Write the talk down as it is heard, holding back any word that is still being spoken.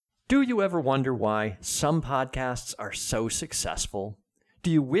Do you ever wonder why some podcasts are so successful?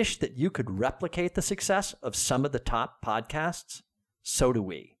 Do you wish that you could replicate the success of some of the top podcasts? So do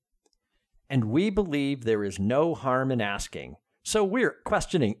we. And we believe there is no harm in asking. So we're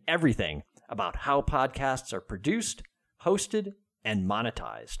questioning everything about how podcasts are produced, hosted, and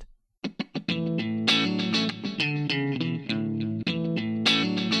monetized.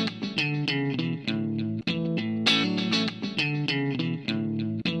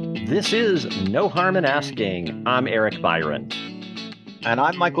 This is No Harm in Asking. I'm Eric Byron. And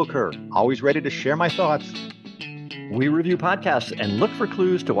I'm Michael Kerr, always ready to share my thoughts. We review podcasts and look for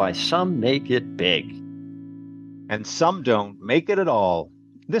clues to why some make it big. And some don't make it at all.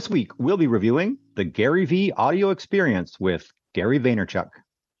 This week, we'll be reviewing the GaryVee audio experience with Gary Vaynerchuk.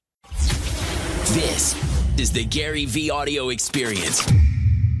 This is the GaryVee audio experience.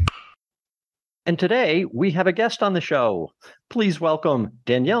 And today, we have a guest on the show. Please welcome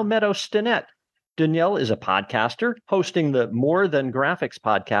Danielle Meadows-Stinnett. Danielle is a podcaster hosting the More Than Graphics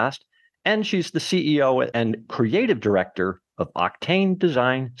podcast, and she's the CEO and creative director of Octane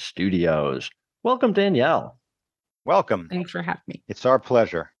Design Studios. Welcome, Danielle. Welcome. Thanks for having me. It's our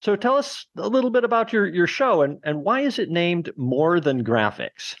pleasure. So tell us a little bit about your show and why is it named More Than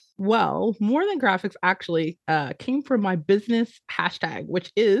Graphics? Well, More Than Graphics actually came from my business hashtag,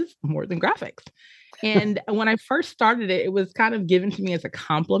 which is More Than Graphics. And when I first started it, it was kind of given to me as a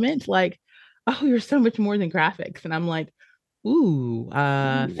compliment, like, oh, you're so much more than graphics. And I'm like,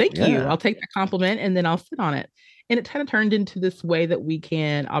 thank you. I'll take that compliment and then I'll sit on it. And it kind of turned into this way that we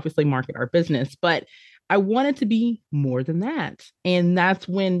can obviously market our business. But I wanted to be more than that. And that's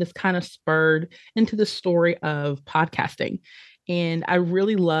when this kind of spurred into the story of podcasting. And I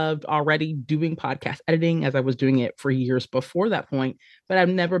really loved already doing podcast editing as I was doing it for years before that point, but I've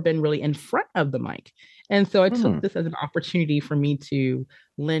never been really in front of the mic. And so I took this as an opportunity for me to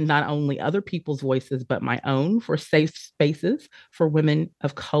lend not only other people's voices, but my own for safe spaces for women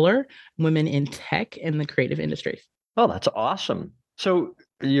of color, women in tech and the creative industries. Oh, that's awesome. So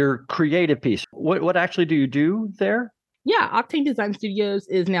your creative piece, what actually do you do there? Yeah, Octane Design Studios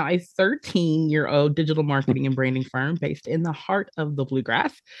is now a 13-year-old digital marketing and branding firm based in the heart of the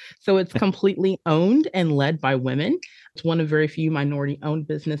Bluegrass. So it's completely owned and led by women. It's one of very few minority-owned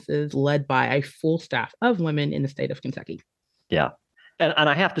businesses led by a full staff of women in the state of Kentucky. Yeah. And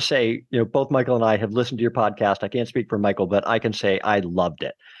I have to say, both Michael and I have listened to your podcast. I can't speak for Michael, but I can say I loved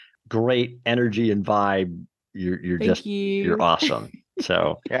it. Great energy and vibe. You're awesome.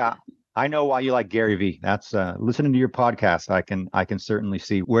 So yeah. I know why you like GaryVee. That's listening to your podcast. I can certainly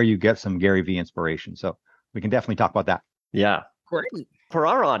see where you get some GaryVee inspiration. So we can definitely talk about that. Yeah. Great. For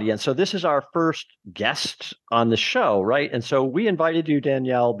our audience, so this is our first guest on the show, right? And so we invited you,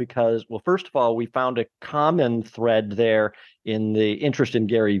 Danielle, because, well, first of all, we found a common thread there in the interest in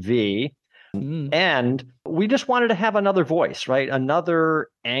GaryVee. And we just wanted to have another voice, right? Another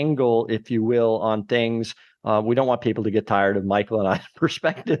angle, if you will, on things. We don't want people to get tired of Michael and I's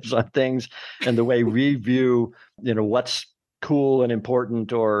perspectives on things and the way we view, what's cool and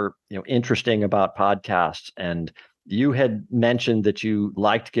important or, interesting about podcasts. And you had mentioned that you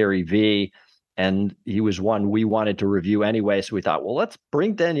liked GaryVee, and he was one we wanted to review anyway. So we thought, well, let's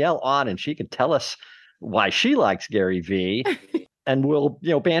bring Danielle on and she can tell us why she likes GaryVee. And we'll,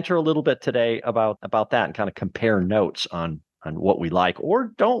 banter a little bit today about that and kind of compare notes on what we like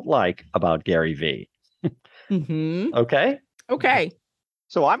or don't like about GaryVee. Okay.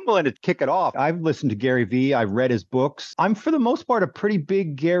 So I'm willing to kick it off. I've listened to GaryVee. I've read his books. I'm, for the most part, a pretty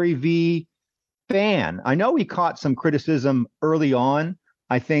big GaryVee fan. I know he caught some criticism early on.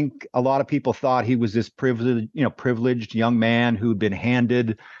 I think a lot of people thought he was this privileged young man who'd been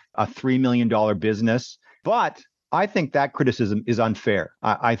handed a $3 million business. But I think that criticism is unfair.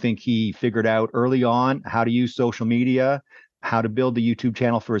 I think he figured out early on how to use social media, how to build the YouTube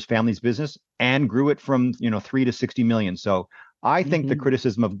channel for his family's business, and grew it from 3 to 60 million. So I think the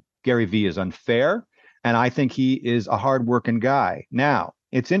criticism of GaryVee is unfair, and I think he is a hardworking guy. Now,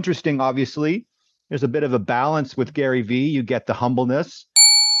 it's interesting, obviously, there's a bit of a balance with GaryVee. You get the humbleness.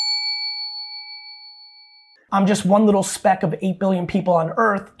 I'm just one little speck of 8 billion people on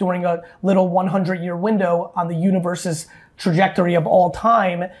Earth during a little 100-year window on the universe's trajectory of all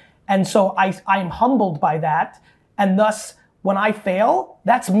time. And so I'm humbled by that. And thus, when I fail,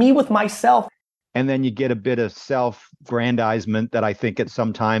 that's me with myself. And then you get a bit of self-grandizement that I think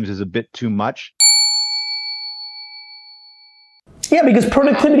sometimes is a bit too much. Yeah, because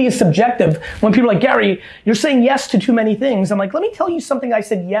productivity is subjective. When people are like, Gary, you're saying yes to too many things. I'm like, let me tell you something I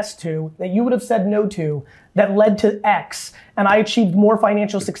said yes to that you would have said no to that led to X. And I achieved more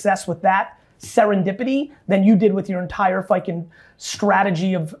financial success with that serendipity than you did with your entire fucking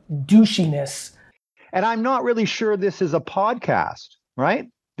strategy of douchiness. And I'm not really sure this is a podcast, right?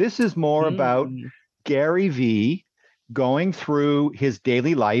 This is more about Gary Vee going through his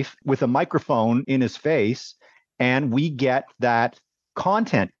daily life with a microphone in his face, and we get that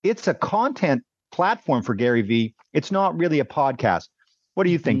content. It's a content platform for Gary Vee. It's not really a podcast. What do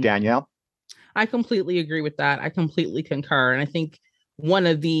you think, Danielle? I completely agree with that. I completely concur. And I think one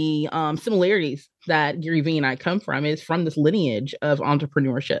of the similarities that Gary Vee and I come from is from this lineage of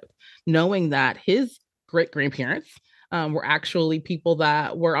entrepreneurship, knowing that his great-grandparents were actually people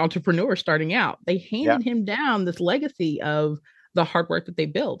that were entrepreneurs starting out. They handed him down this legacy of the hard work that they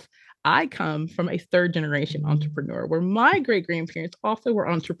built. I come from a third generation entrepreneur where my great grandparents also were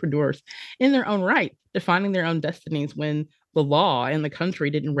entrepreneurs in their own right, defining their own destinies when the law and the country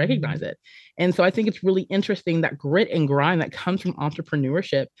didn't recognize it. And so I think it's really interesting that grit and grind that comes from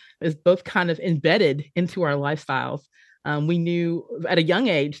entrepreneurship is both kind of embedded into our lifestyles. We knew at a young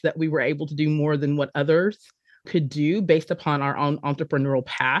age that we were able to do more than what others could do based upon our own entrepreneurial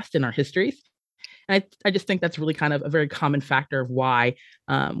past and our histories. And I just think that's really kind of a very common factor of why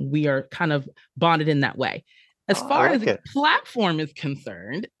we are kind of bonded in that way. As far as the platform is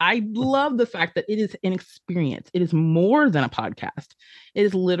concerned, I love the fact that it is an experience. It is more than a podcast. It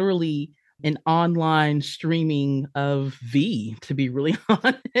is literally an online streaming of V, to be really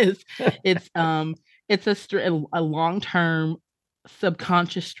honest. It's a long-term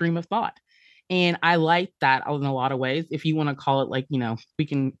subconscious stream of thought. And I like that in a lot of ways. If you want to call it like, we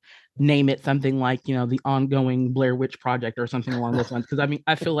can name it something like, the ongoing Blair Witch Project or something along those lines. Because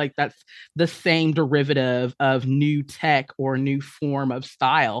I feel like that's the same derivative of new tech or new form of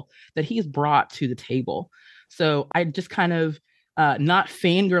style that he's brought to the table. So I just kind of not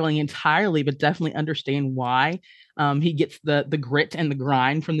fangirling entirely, but definitely understand why he gets the grit and the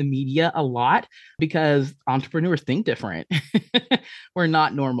grind from the media a lot, because entrepreneurs think different. We're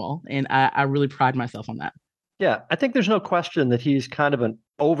not normal. And I really pride myself on that. Yeah, I think there's no question that he's kind of an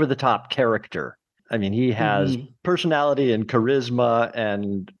over-the-top character. I mean, he has personality and charisma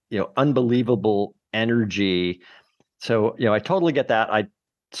and, unbelievable energy. So, I totally get that. I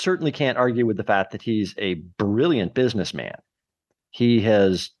certainly can't argue with the fact that he's a brilliant businessman. He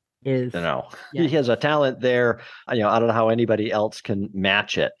has, he has a talent there. I don't know how anybody else can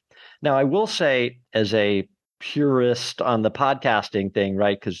match it. Now, I will say, as a purist on the podcasting thing,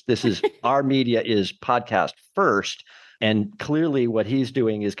 right? Because this is our media is podcast first. And clearly what he's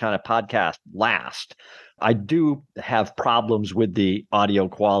doing is kind of podcast last. I do have problems with the audio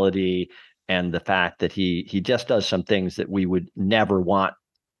quality and the fact that he just does some things that we would never want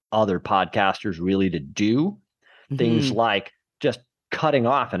other podcasters really to do. Things like just cutting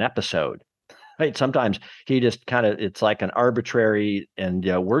off an episode. Right. Sometimes he just it's like an arbitrary and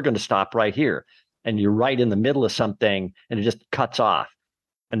we're going to stop right here. And you're right in the middle of something and it just cuts off.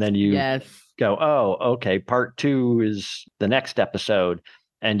 And then you go, oh, okay, part 2 is the next episode.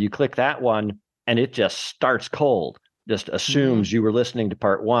 And you click that one and it just starts cold. Just assumes you were listening to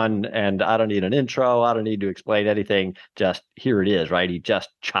part 1 and I don't need an intro. I don't need to explain anything. Just here it is, right? He just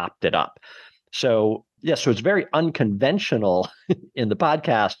chopped it up. So, so it's very unconventional in the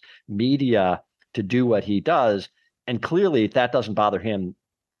podcast media to do what he does. And clearly that doesn't bother him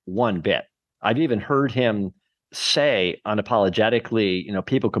one bit. I've even heard him say unapologetically,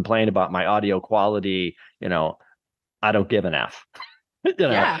 people complain about my audio quality, I don't give an F. He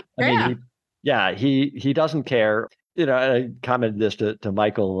doesn't care. I commented this to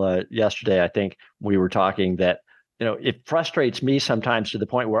Michael yesterday. I think we were talking that, it frustrates me sometimes to the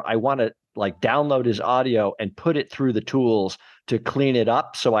point where I want to download his audio and put it through the tools to clean it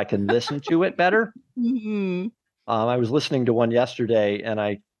up so I can listen to it better. I was listening to one yesterday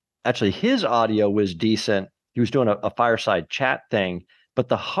and actually, his audio was decent. He was doing a fireside chat thing, but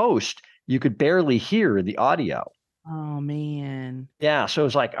the host, you could barely hear the audio. Oh, man. Yeah. So it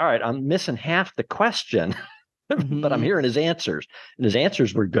was like, all right, I'm missing half the question, but I'm hearing his answers. And his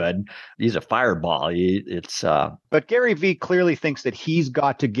answers were good. He's a fireball. But Gary Vee clearly thinks that he's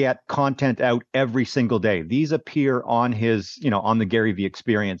got to get content out every single day. These appear on his, on the Gary Vee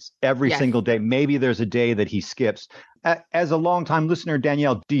experience every single day. Maybe there's a day that he skips. As a longtime listener,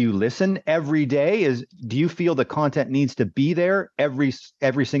 Danielle, do you listen every day? Do you feel the content needs to be there every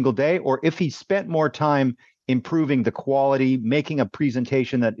single day? Or if he spent more time improving the quality, making a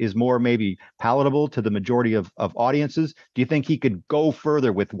presentation that is more maybe palatable to the majority of audiences, do you think he could go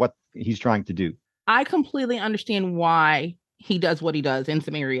further with what he's trying to do? I completely understand why he does what he does in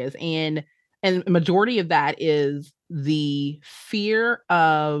some areas. And a majority of that is the fear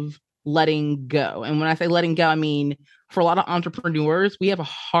of letting go. And when I say letting go, I mean for a lot of entrepreneurs, we have a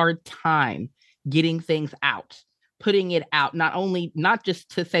hard time getting things out, putting it out, not just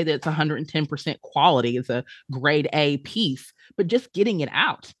to say that it's 110% quality, it's a grade A piece, but just getting it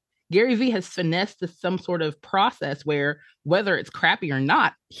out. Gary Vee has finessed some sort of process where whether it's crappy or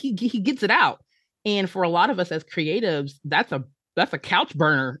not, he gets it out. And for a lot of us as creatives, that's a couch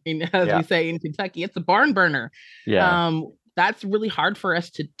burner, as we say in Kentucky. It's a barn burner. Yeah. That's really hard for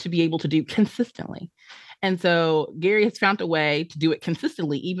us to be able to do consistently. And so Gary has found a way to do it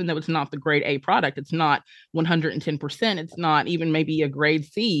consistently, even though it's not the grade A product. It's not 110%. It's not even maybe a grade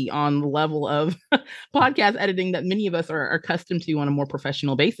C on the level of podcast editing that many of us are accustomed to on a more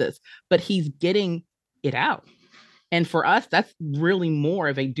professional basis. But he's getting it out. And for us, that's really more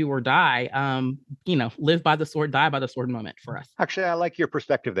of a do or die, live by the sword, die by the sword moment for us. Actually, I like your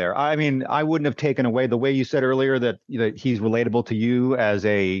perspective there. I mean, I wouldn't have taken away the way you said earlier that he's relatable to you as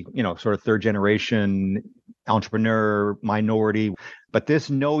a, sort of third generation entrepreneur minority. But this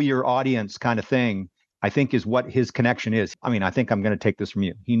know your audience kind of thing, I think is what his connection is. I mean, I think I'm going to take this from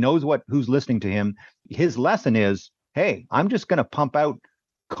you. He knows who's listening to him. His lesson is, hey, I'm just going to pump out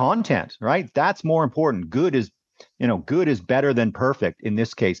content, right? That's more important. Good is better than perfect in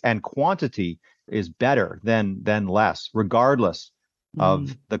this case, and quantity is better than less, regardless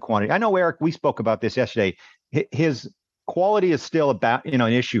of the quantity. I know, Eric, we spoke about this yesterday. His quality is still about, an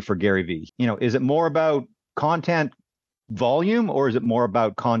issue for Gary Vee. Is it more about content volume or is it more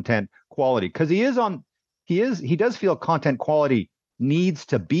about content quality? Because he does feel content quality needs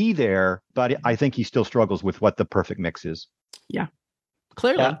to be there, but I think he still struggles with what the perfect mix is. Yeah,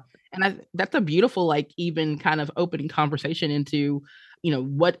 clearly. Yeah. And that's a beautiful, even kind of opening conversation into,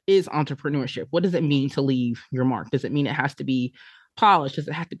 what is entrepreneurship? What does it mean to leave your mark? Does it mean it has to be polished? Does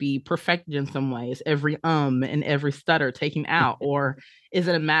it have to be perfected in some way? Is every and every stutter taken out? Or is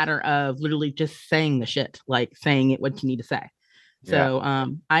it a matter of literally just saying the shit, like saying it what you need to say? So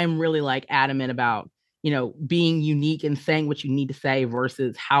I am really adamant about, being unique and saying what you need to say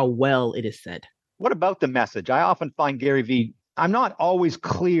versus how well it is said. What about the message? I often find Gary Vee, I'm not always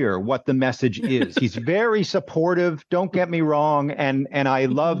clear what the message is. He's very supportive, don't get me wrong. And I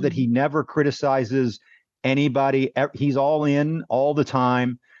love that he never criticizes anybody. He's all in all the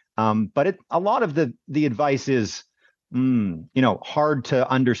time. But a lot of the advice is, hard to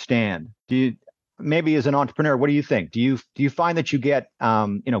understand. Maybe as an entrepreneur, what do you think? Do you find that you get,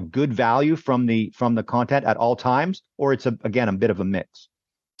 good value from the content at all times, or it's a bit of a mix?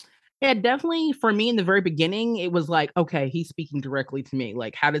 Yeah, definitely. For me in the very beginning, it was like, okay, he's speaking directly to me.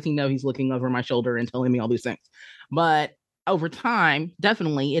 Like, how does he know he's looking over my shoulder and telling me all these things? But over time,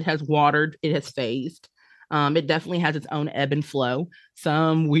 definitely, it has watered, it has phased. It definitely has its own ebb and flow.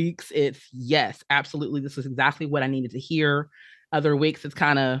 Some weeks it's, yes, absolutely, this is exactly what I needed to hear. Other weeks it's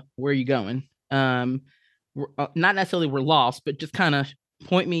kind of, where are you going? Not necessarily we're lost, but just kind of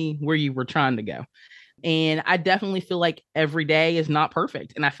point me where you were trying to go. And I definitely feel like every day is not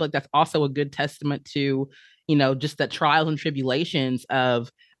perfect. And I feel like that's also a good testament to, just the trials and tribulations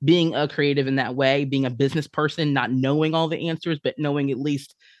of being a creative in that way, being a business person, not knowing all the answers, but knowing at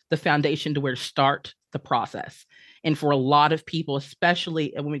least the foundation to where to start the process. And for a lot of people,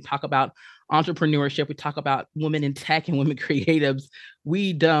 especially when we talk about entrepreneurship, we talk about women in tech and women creatives,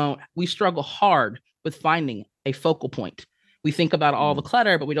 we struggle hard with finding a focal point. We think about all the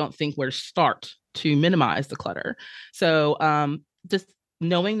clutter, but we don't think where to start to minimize the clutter. So just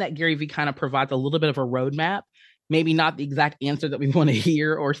knowing that Gary Vee kind of provides a little bit of a roadmap, maybe not the exact answer that we want to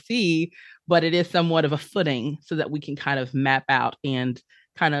hear or see, but it is somewhat of a footing so that we can kind of map out and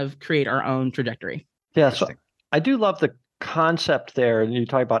kind of create our own trajectory. Yeah, so I do love the concept there. And you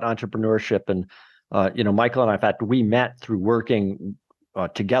talk about entrepreneurship and, Michael and I, in fact, we met through working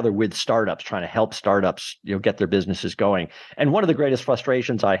together with startups, trying to help startups, get their businesses going. And one of the greatest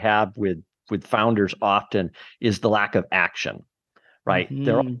frustrations I have with founders often is the lack of action, right? Mm-hmm.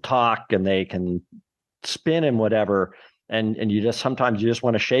 They're all talk and they can spin and whatever. And sometimes you just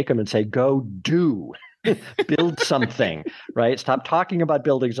want to shake them and say, go do, build something, right? Stop talking about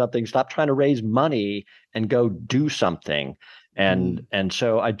building something, stop trying to raise money and go do something. And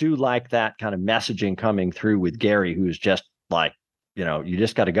so I do like that kind of messaging coming through with Gary, who's just like, you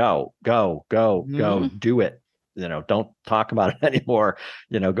just got to go, do it. Don't talk about it anymore.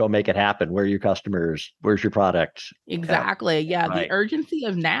 Go make it happen. Where are your customers? Where's your product? Exactly. Yeah. Right. The urgency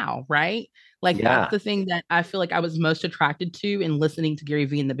of now, right? That's the thing that I feel like I was most attracted to in listening to Gary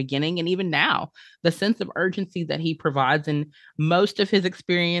Vee in the beginning. And even now, the sense of urgency that he provides in most of his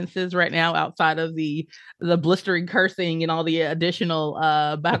experiences right now, outside of the blistering cursing and all the additional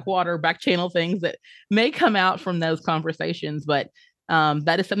back channel things that may come out from those conversations. But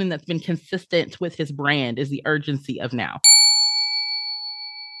That is something that's been consistent with his brand, is the urgency of now.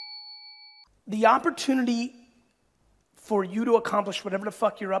 The opportunity for you to accomplish whatever the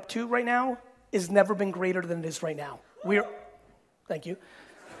fuck you're up to right now has never been greater than it is right now. Thank you.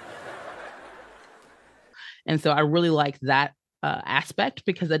 And so I really like that aspect,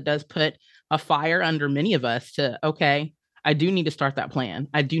 because it does put a fire under many of us to, okay, I do need to start that plan.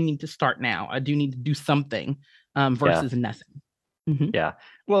 I do need to start now. I do need to do something versus nothing. Mm-hmm. Yeah.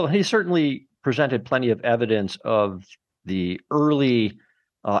 Well, he certainly presented plenty of evidence of the early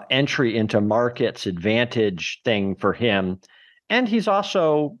entry into markets advantage thing for him. And he's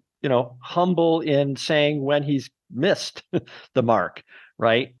also, humble in saying when he's missed the mark,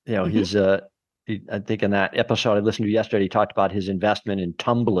 right? He's I think in that episode I listened to yesterday, he talked about his investment in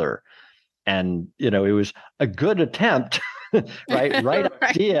Tumblr, and it was a good attempt, right? Right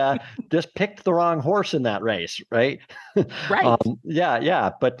idea, just picked the wrong horse in that race, right? Right.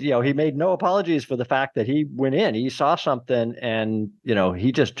 Yeah. But he made no apologies for the fact that he went in, he saw something, and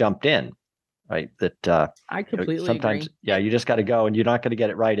he just jumped in, right? That I completely sometimes, agree. you just got to go, and you're not going to get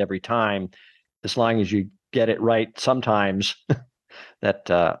it right every time. As long as you get it right sometimes,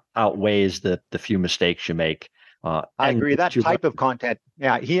 that outweighs the few mistakes you make. I agree. That type of content.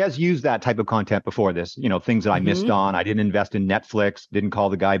 Yeah, he has used that type of content before this. Things that I missed on. I didn't invest in Netflix, didn't call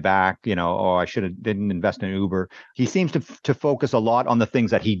the guy back, or I didn't invest in Uber. He seems to focus a lot on the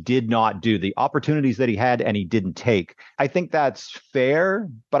things that he did not do, the opportunities that he had and he didn't take. I think that's fair,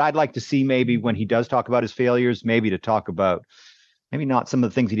 but I'd like to see maybe when he does talk about his failures, maybe to talk about maybe not some of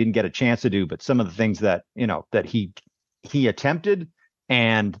the things he didn't get a chance to do, but some of the things that, that he attempted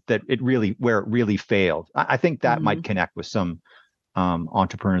and that where it really failed. I think that might connect with some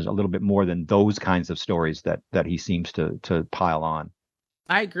entrepreneurs a little bit more than those kinds of stories that he seems to pile on.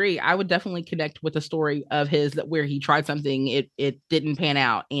 I agree. I would definitely connect with a story of his where he tried something, it didn't pan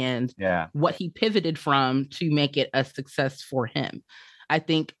out, and what he pivoted from to make it a success for him. I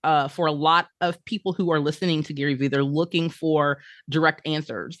think for a lot of people who are listening to Gary Vee, they're looking for direct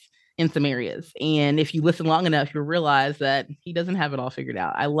answers in some areas. And if you listen long enough, you'll realize that he doesn't have it all figured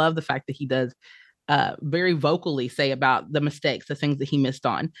out. I love the fact that he does very vocally say about the mistakes, the things that he missed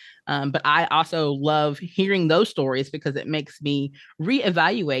on. But I also love hearing those stories because it makes me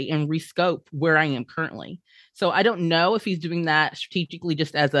reevaluate and rescope where I am currently. So I don't know if he's doing that strategically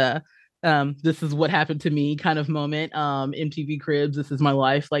just as a this is what happened to me kind of moment, MTV Cribs, this is my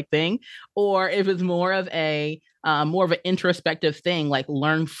life like thing, or if it's more of an introspective thing, like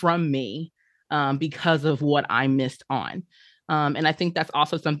learn from me because of what I missed on. And I think that's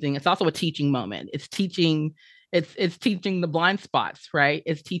also something, it's also a teaching moment. It's teaching the blind spots, right?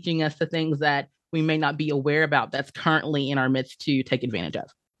 It's teaching us the things that we may not be aware about that's currently in our midst to take advantage of.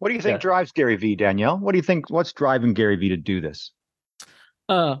 What do you think drives Gary Vee, Danielle? What do you think, what's driving Gary Vee to do this?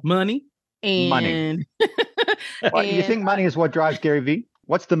 Money. Money. You think money is what drives Gary Vee?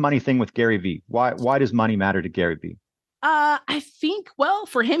 What's the money thing with Gary Vee? Why does money matter to Gary Vee? I think, well,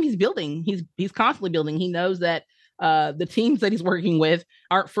 for him, he's building. He's constantly building. He knows that the teams that he's working with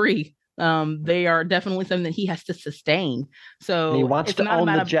aren't free. They are definitely something that he has to sustain. So and he wants to own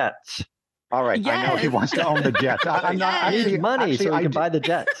the jets. All right, yes. I know he wants to own the jets. I'm not actually money so he can buy the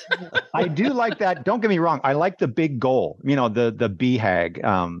jets. I do like that. Don't get me wrong. I like the big goal. The BHAG.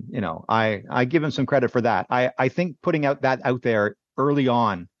 I give him some credit for that. I think putting that out there early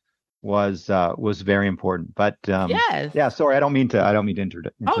on was very important. But sorry, I don't mean to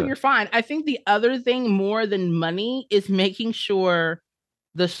interrupt. Oh, you're fine. I think the other thing more than money is making sure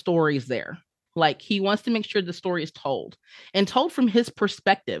the story's there. Like he wants to make sure the story is told and told from his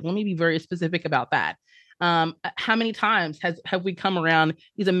perspective. Let me be very specific about that. How many times have we come around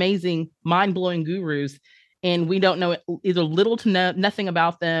these amazing, mind-blowing gurus and we don't know either little to nothing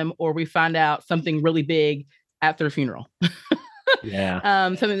about them, or we find out something really big at their funeral.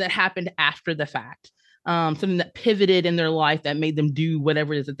 Something that happened after the fact. Something that pivoted in their life that made them do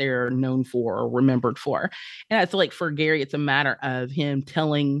whatever it is that they're known for or remembered for. And I feel like for Gary, it's a matter of him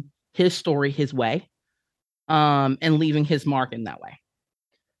telling his story his way, and leaving his mark in that way.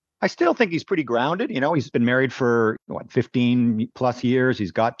 I still think he's pretty grounded. He's been married for 15 plus years.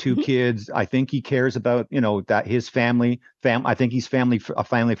 He's got 2 kids. I think he cares about, that his family. I think he's a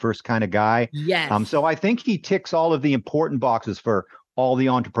family first kind of guy. Yes. So I think he ticks all of the important boxes for all the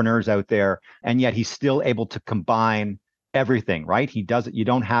entrepreneurs out there. And yet he's still able to combine everything, right? He does it. You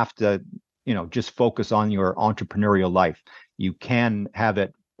don't have to, just focus on your entrepreneurial life. You can have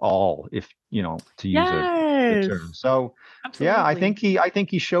it all, if to use a term. So absolutely. I think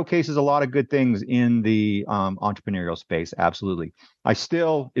he showcases a lot of good things in the entrepreneurial space. Absolutely. Is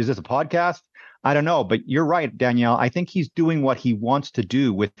this a podcast? I don't know, but you're right, Danielle. I think he's doing what he wants to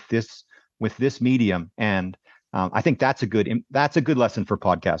do with this medium, and I think that's a good lesson for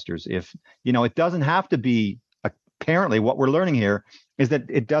podcasters. If it doesn't have to be. Apparently, what we're learning here is that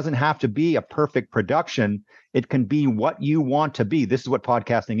it doesn't have to be a perfect production. It can be what you want to be. This is what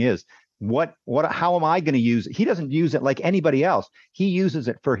podcasting is. How am I going to use it? He doesn't use it like anybody else. He uses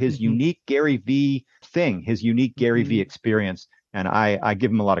it for his unique GaryVee thing, his unique GaryVee experience. And I give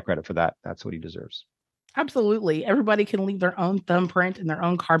him a lot of credit for that. That's what he deserves. Absolutely. Everybody can leave their own thumbprint and their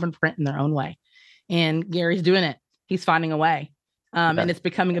own carbon print in their own way. And Gary's doing it. He's finding a way. And it's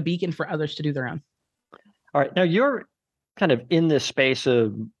becoming a beacon for others to do their own. All right. Now you're kind of in this space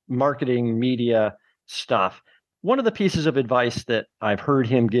of marketing media stuff. One of the pieces of advice that I've heard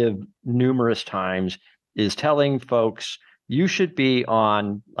him give numerous times is telling folks you should be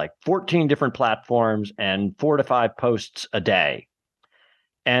on like 14 different platforms and 4 to 5 posts a day.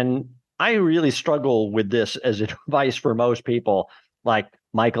 And I really struggle with this as advice for most people like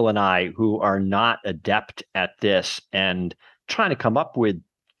Michael and I, who are not adept at this and trying to come up with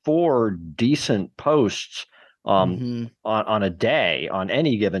 4 decent posts on a day, on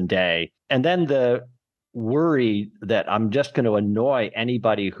any given day. And then the worry that I'm just going to annoy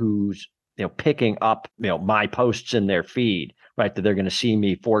anybody who's picking up my posts in their feed, right? That they're going to see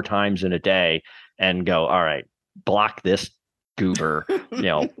me 4 times in a day and go, all right, block this goober.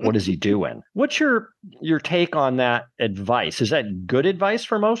 What is he doing? What's your take on that advice? Is that good advice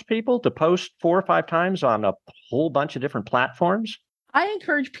for most people to post 4 or 5 times on a whole bunch of different platforms? I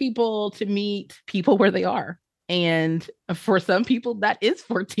encourage people to meet people where they are. And for some people, that is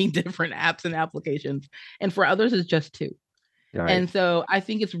 14 different apps and applications. And for others, it's just 2. Right. And so I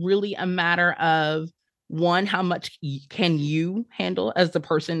think it's really a matter of, one, how much can you handle as the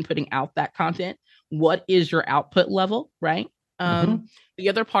person putting out that content? What is your output level, right? The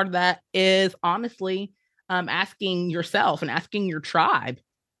other part of that is honestly asking yourself and asking your tribe,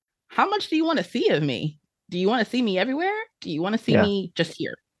 how much do you want to see of me? Do you want to see me everywhere? Do you want to see me just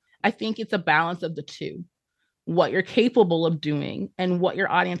here? I think it's a balance of the 2, what you're capable of doing and what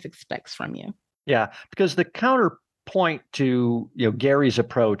your audience expects from you. Yeah, because the counterpoint to Gary's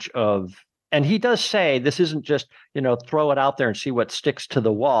approach of, and he does say this isn't just throw it out there and see what sticks to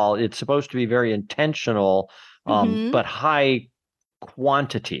the wall. It's supposed to be very intentional, but high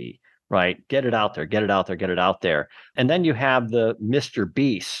quantity, right? Get it out there, get it out there, get it out there. And then you have the Mr.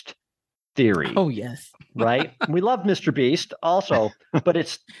 Beast theory. Oh, yes. Right? We love Mr. Beast also, but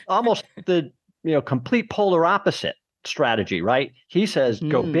it's almost the complete polar opposite strategy, right? He says,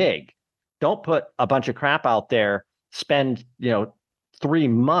 go big. Don't put a bunch of crap out there, spend, 3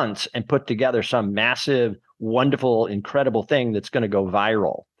 months and put together some massive, wonderful, incredible thing that's going to go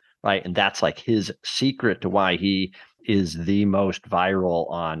viral, right? And that's like his secret to why he is the most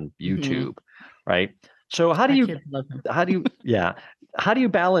viral on YouTube, right? So how do you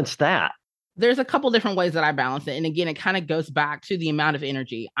balance that? There's a couple different ways that I balance it. And again, it kind of goes back to the amount of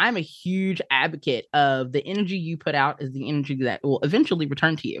energy. I'm a huge advocate of the energy you put out is the energy that will eventually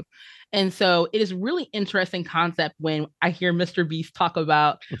return to you. And so it is really interesting concept when I hear Mr. Beast talk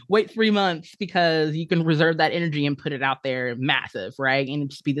about wait 3 months because you can reserve that energy and put it out there massive, right? And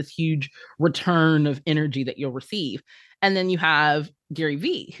just be this huge return of energy that you'll receive. And then you have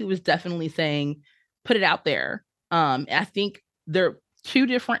GaryVee, who is definitely saying, put it out there. I think there are 2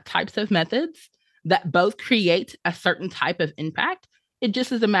 different types of methods that both create a certain type of impact. It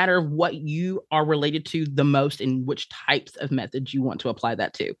just is a matter of what you are related to the most and which types of methods you want to apply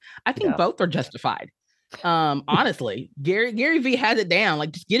that to. I think both are justified. Honestly, GaryVee has it down.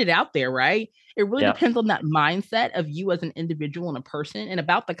 Like, just get it out there, right? It really depends on that mindset of you as an individual and a person and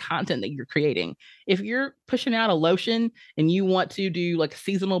about the content that you're creating. If you're pushing out a lotion and you want to do like a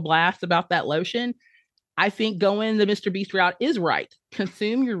seasonal blast about that lotion, I think going the Mr. Beast route is right.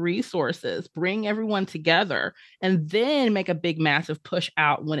 Consume your resources, bring everyone together, and then make a big, massive push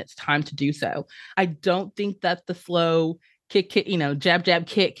out when it's time to do so. I don't think that the slow kick, jab, jab,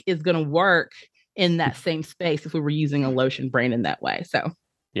 kick is going to work in that same space if we were using a lotion brain in that way. So,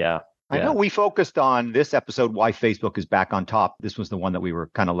 yeah. I know we focused on this episode, why Facebook is back on top. This was the one that we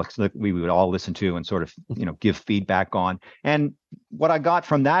were kind of we would all listen to and sort of, give feedback on. And what I got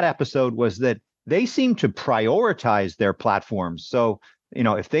from that episode was that they seem to prioritize their platforms. So,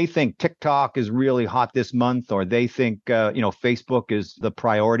 if they think TikTok is really hot this month, or they think, Facebook is the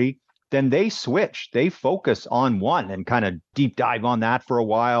priority, then they switch. They focus on one and kind of deep dive on that for a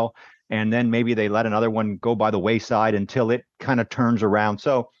while. And then maybe they let another one go by the wayside until it kind of turns around.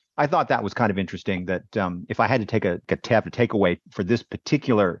 So I thought that was kind of interesting that if I had to take a takeaway for this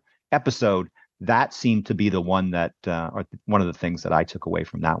particular episode, that seemed to be the one that, or one of the things that I took away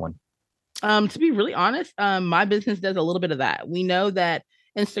from that one. To be really honest, my business does a little bit of that. We know that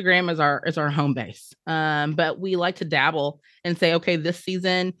Instagram is our home base, but we like to dabble and say, okay, this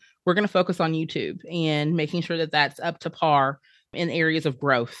season we're going to focus on YouTube and making sure that that's up to par in areas of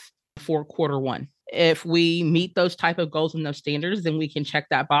growth for quarter one. If we meet those type of goals and those standards, then we can check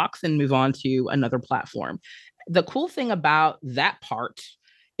that box and move on to another platform. The cool thing about that part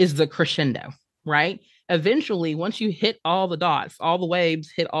is the crescendo, right? Eventually, once you hit all the dots, all the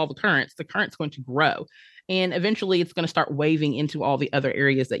waves hit all the current's going to grow. And eventually it's going to start waving into all the other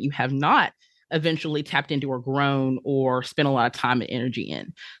areas that you have not eventually tapped into or grown or spent a lot of time and energy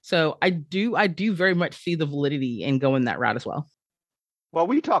in. So I do very much see the validity in going that route as well. Well,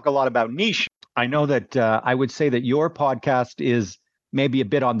 we talk a lot about niche. I know that I would say that your podcast is maybe a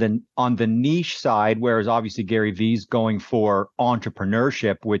bit on the niche side, whereas obviously Gary Vee's going for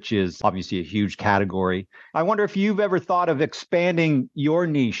entrepreneurship, which is obviously a huge category. I wonder if you've ever thought of expanding your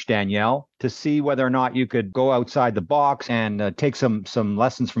niche, Danielle, to see whether or not you could go outside the box and take some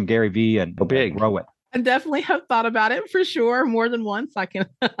lessons from Gary Vee and grow it. I definitely have thought about it for sure more than once. I can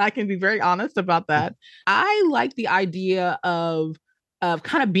I can be very honest about that. I like the idea of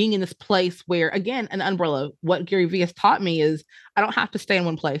kind of being in this place where, again, an umbrella. What Gary Vee has taught me is I don't have to stay in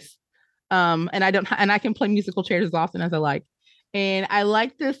one place, and I can play musical chairs as often as I like. And I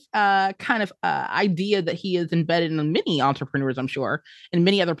like this kind of idea that he is embedded in many entrepreneurs, I'm sure, and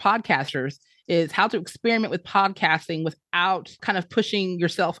many other podcasters, is how to experiment with podcasting without kind of pushing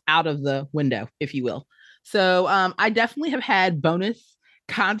yourself out of the window, if you will. So I definitely have had bonus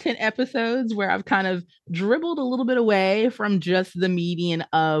content episodes where I've kind of dribbled a little bit away from just the median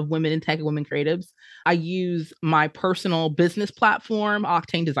of women in tech and women creatives. I use my personal business platform,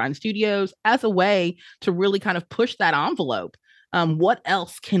 Octane Design Studios, as a way to really kind of push that envelope. What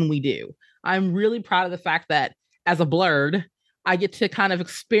else can we do? I'm really proud of the fact that as a blurred, I get to kind of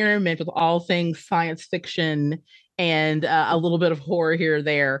experiment with all things science fiction and a little bit of horror here or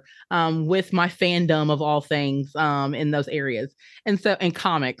there with my fandom of all things in those areas. And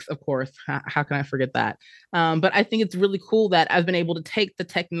comics, of course, how can I forget that? But I think it's really cool that I've been able to take the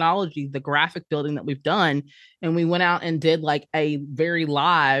technology, the graphic building that we've done, and we went out and did like a very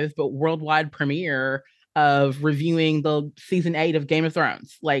live but worldwide premiere of reviewing the season 8 of Game of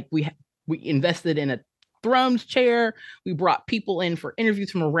Thrones. Like we invested in a Thrones chair. We brought people in for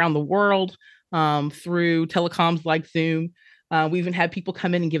interviews from around the world through telecoms like Zoom. We even had people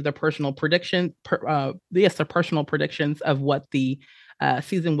come in and give their personal predictions, their personal predictions of what the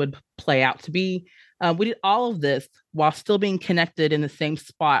season would play out to be. We did all of this while still being connected in the same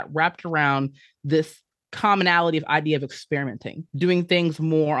spot, wrapped around this commonality of idea of experimenting. Doing things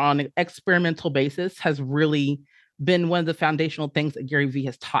more on an experimental basis has really been one of the foundational things that Gary Vee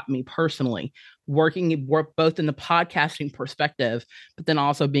has taught me personally, working both in the podcasting perspective, but then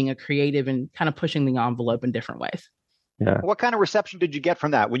also being a creative and kind of pushing the envelope in different ways. Yeah. What kind of reception did you get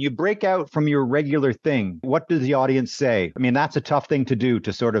from that? When you break out from your regular thing, what does the audience say? I mean, that's a tough thing to do,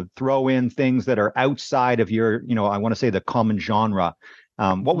 to sort of throw in things that are outside of your, I want to say the common genre.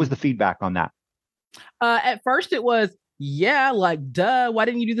 What was the feedback on that? At first it was, yeah, like, duh, why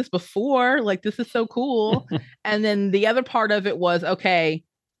didn't you do this before? Like, this is so cool. And then the other part of it was, okay,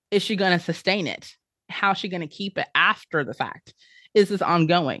 is she going to sustain it? How's she going to keep it after the fact? Is this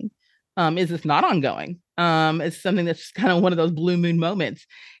ongoing? Is this not ongoing? It's something that's kind of one of those blue moon moments.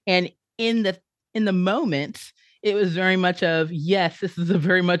 And in the moment, it was very much of, yes, this is a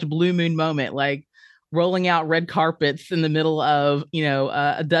very much blue moon moment, like rolling out red carpets in the middle of,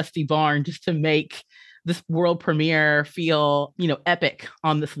 a dusty barn just to make this world premiere feel, epic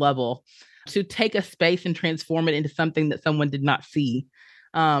on this level, to take a space and transform it into something that someone did not see.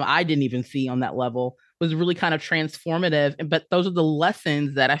 I didn't even see on that level, was really kind of transformative. But those are the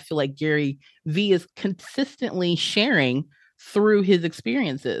lessons that I feel like Gary Vee is consistently sharing through his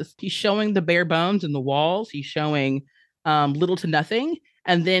experiences. He's showing the bare bones and the walls. He's showing little to nothing,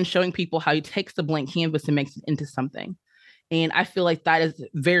 and then showing people how he takes the blank canvas and makes it into something. And I feel like that is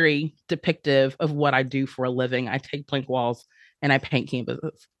very depictive of what I do for a living. I take blank walls and I paint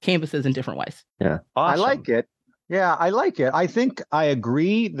canvases in different ways. Yeah. Awesome. I like it. Yeah, I like it. I think I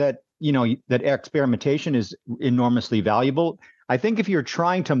agree that, that experimentation is enormously valuable. I think if you're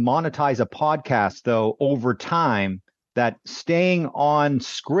trying to monetize a podcast, though, over time, that staying on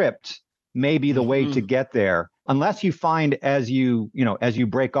script may be the way to get there. Unless you find as you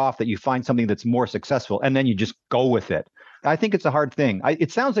break off that you find something that's more successful and then you just go with it. I think it's a hard thing.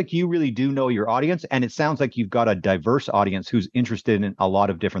 It sounds like you really do know your audience, and it sounds like you've got a diverse audience who's interested in a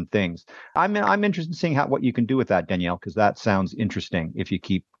lot of different things. I'm interested in seeing what you can do with that, Danielle, because that sounds interesting if you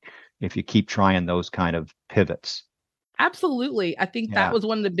keep trying those kind of pivots. Absolutely. I think that Yeah. was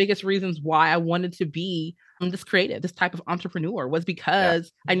one of the biggest reasons why I wanted to be this creative, this type of entrepreneur, was Yeah.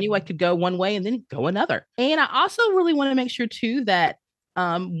 because I knew I could go one way and then go another. And I also really want to make sure too that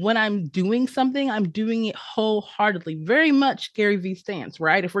when I'm doing something, I'm doing it wholeheartedly, very much Gary V stance,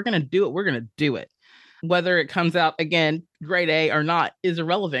 right? If we're going to do it, we're going to do it. Whether it comes out again, grade A or not is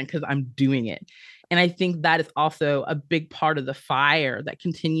irrelevant because I'm doing it. And I think that is also a big part of the fire that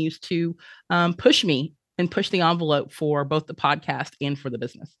continues to push me and push the envelope for both the podcast and for the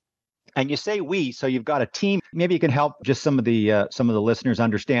business. And you say we, so you've got a team. Maybe you can help just some of the listeners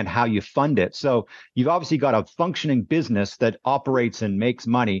understand how you fund it. So you've obviously got a functioning business that operates and makes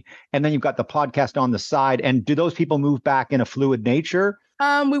money, and then you've got the podcast on the side. And do those people move back in a fluid nature?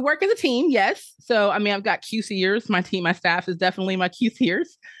 We work as a team, yes. So, I mean, I've got QCers. My team, my staff is definitely my QCers.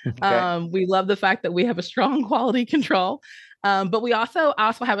 Okay. We love the fact that we have a strong quality control. But I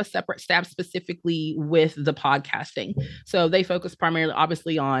also have a separate staff specifically with the podcasting. So they focus primarily,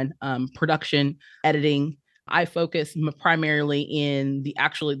 obviously, on production, editing. I focus primarily in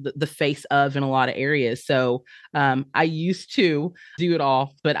the face of in a lot of areas. So I used to do it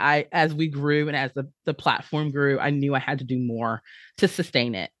all, but as we grew and as the platform grew, I knew I had to do more to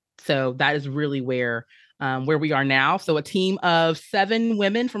sustain it. So that is really where we are now. So a team of 7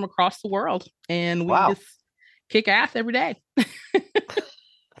 women from across the world, and we just kick ass every day.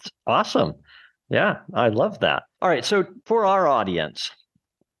 Awesome. Yeah, I love that. All right. So for our audience,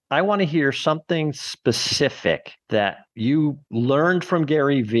 I want to hear something specific that you learned from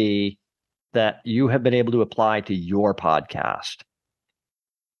Gary V that you have been able to apply to your podcast.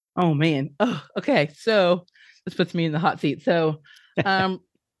 Oh, man. Oh, okay. So this puts me in the hot seat. So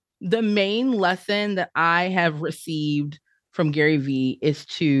the main lesson that I have received from Gary V is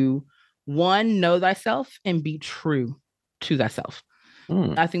to, one, know thyself and be true to thyself.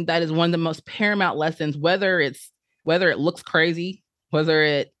 I think that is one of the most paramount lessons, whether it looks crazy, whether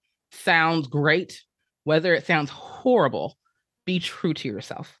it sounds great, whether it sounds horrible, be true to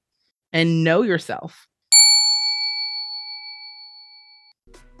yourself and know yourself.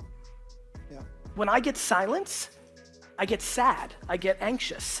 When I get silence, I get sad, I get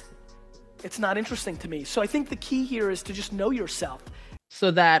anxious. It's not interesting to me. So I think the key here is to just know yourself.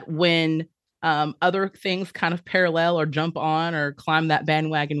 So that when other things kind of parallel or jump on or climb that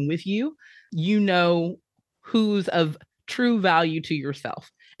bandwagon with you, you know who's of true value to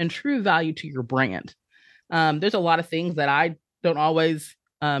yourself and true value to your brand. There's a lot of things that I don't always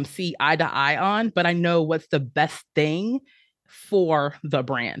see eye to eye on, but I know what's the best thing for the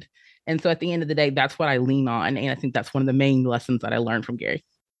brand. And so at the end of the day, that's what I lean on. And I think that's one of the main lessons that I learned from Gary.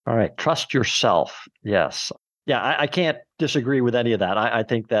 All right. Trust yourself. Yes. Yeah, I can't disagree with any of that. I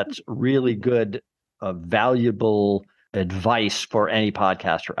think that's really good, valuable advice for any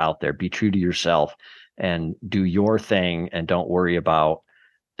podcaster out there. Be true to yourself and do your thing and don't worry about,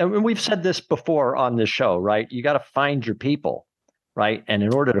 and we've said this before on this show, right? You got to find your people, right? And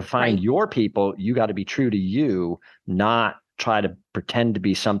in order to find your people, you got to be true to you, not try to pretend to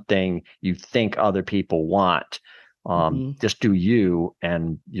be something you think other people want. Just do you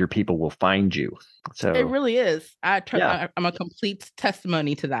and your people will find you. So it really is. I'm a complete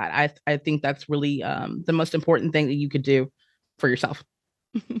testimony to that. I think that's really the most important thing that you could do for yourself.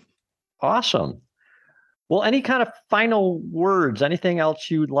 Awesome. Well, any kind of final words, anything else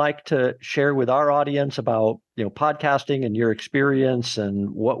you'd like to share with our audience about, podcasting and your experience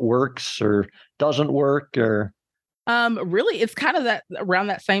and what works or doesn't work, or really it's kind of that around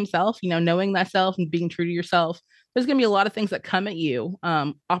that same self, knowing thyself and being true to yourself. There's going to be a lot of things that come at you,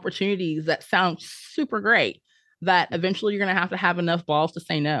 opportunities that sound super great, that eventually you're going to have enough balls to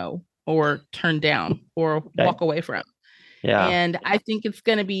say no or turn down or walk away from. Yeah. And I think it's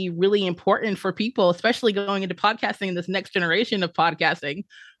going to be really important for people, especially going into podcasting, this next generation of podcasting,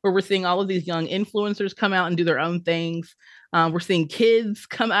 where we're seeing all of these young influencers come out and do their own things. We're seeing kids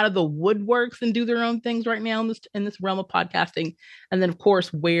come out of the woodworks and do their own things right now in this realm of podcasting. And then, of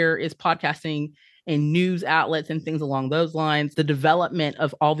course, where is podcasting and news outlets and things along those lines, the development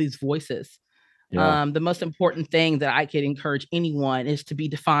of all these voices. Yeah. The most important thing that I could encourage anyone is to be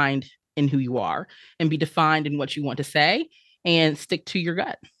defined in who you are and be defined in what you want to say and stick to your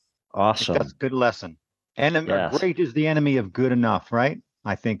gut. Awesome. That's a good lesson. And great is the enemy of good enough, right?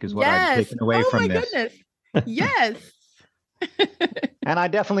 I think is what I've taken away from this. Oh my goodness. Yes. And I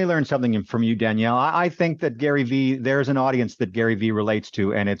definitely learned something from you, Danielle. I think that Gary V, there's an audience that Gary V relates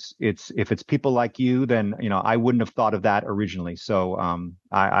to, and it's if it's people like you, then I wouldn't have thought of that originally. So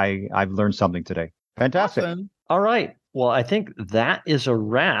I've learned something today. Fantastic. Awesome. All right. Well, I think that is a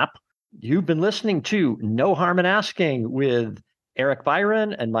wrap. You've been listening to No Harm in Asking with Eric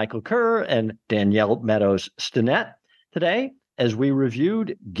Byron and Michael Kerr and Danielle Meadows Stinnett. today as we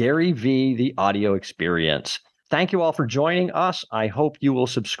reviewed GaryVee, the audio experience. Thank you all for joining us. I hope you will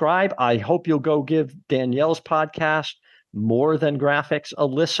subscribe. I hope you'll go give Danielle's podcast, More Than Graphics, a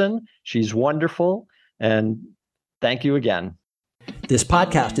listen. She's wonderful. And thank you again. This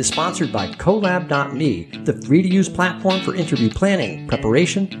podcast is sponsored by Colab.me, the free-to-use platform for interview planning,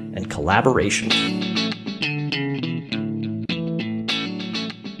 preparation, and collaboration.